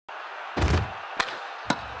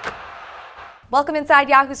Welcome inside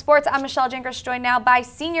Yahoo Sports. I'm Michelle Gingras, joined now by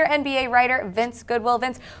senior NBA writer Vince Goodwill.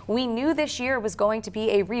 Vince, we knew this year was going to be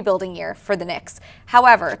a rebuilding year for the Knicks.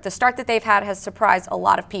 However, the start that they've had has surprised a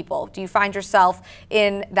lot of people. Do you find yourself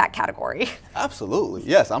in that category? Absolutely.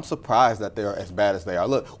 Yes, I'm surprised that they're as bad as they are.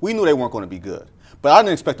 Look, we knew they weren't going to be good, but I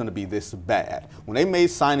didn't expect them to be this bad. When they made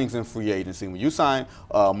signings in free agency, when you sign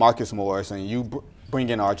Marcus Morris and you bring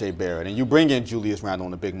in R.J. Barrett, and you bring in Julius Randle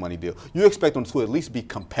on a big money deal, you expect them to at least be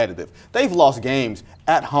competitive. They've lost games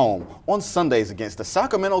at home on Sundays against the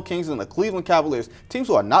Sacramento Kings and the Cleveland Cavaliers, teams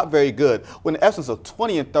who are not very good, with an essence of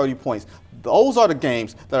 20 and 30 points. Those are the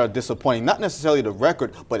games that are disappointing, not necessarily the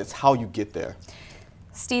record, but it's how you get there.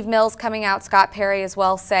 Steve Mills coming out, Scott Perry as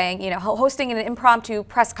well, saying, hosting an impromptu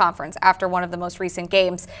press conference after one of the most recent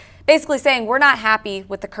games, basically saying we're not happy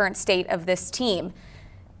with the current state of this team.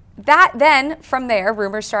 That then, from there,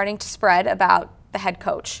 rumors starting to spread about the head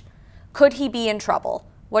coach. Could he be in trouble?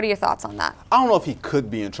 What are your thoughts on that? I don't know if he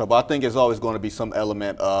could be in trouble. I think there's always going to be some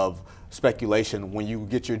element of speculation when you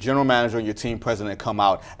get your general manager and your team president come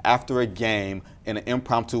out after a game in an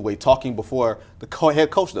impromptu way, talking before the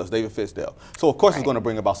head coach does, David Fizdale. So, of course, It's going to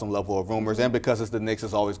bring about some level of rumors, and because it's the Knicks,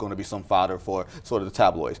 it's always going to be some fodder for sort of the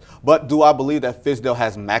tabloids. But do I believe that Fizdale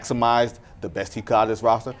has maximized the best he could out of this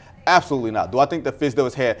roster? Absolutely not. Do I think that Fizdale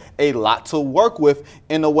has had a lot to work with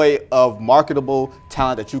in the way of marketable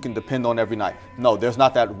talent that you can depend on every night? No, there's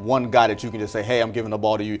not that one guy that you can just say, hey, I'm giving the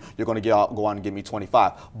ball to you, you're going to go out and give me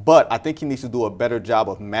 25. But I think he needs to do a better job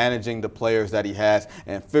of managing the players that he has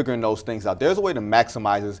and figuring those things out. There's a way to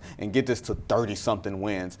maximize this and get this to 30-something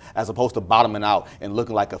wins as opposed to bottoming out and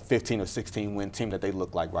looking like a 15 or 16 win team that they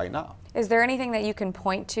look like right now. Is there anything that you can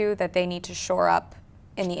point to that they need to shore up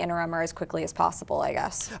in the interim or as quickly as possible, I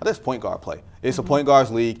guess? That's point guard play. It's a point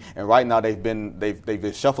guards league, and right now they've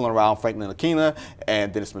been shuffling around. Franklin Akina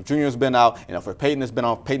and Dennis Smith Jr. has been out, and Alfred Payton has been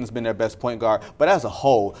on. Payton's been their best point guard, but as a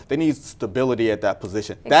whole, they need stability at that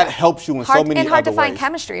position. Exactly. That helps you in so many other ways. And hard to find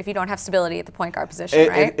chemistry if you don't have stability at the point guard position,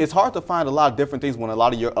 right? It's hard to find a lot of different things when a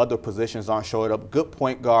lot of your other positions aren't showing up. Good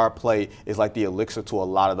point guard play is like the elixir to a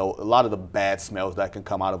lot of the bad smells that can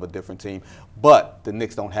come out of a different team. But the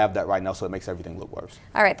Knicks don't have that right now, so it makes everything look worse.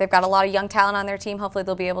 All right, they've got a lot of young talent on their team. Hopefully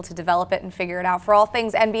they'll be able to develop it and figure it out. For all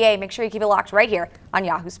things NBA, make sure you keep it locked right here on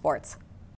Yahoo Sports.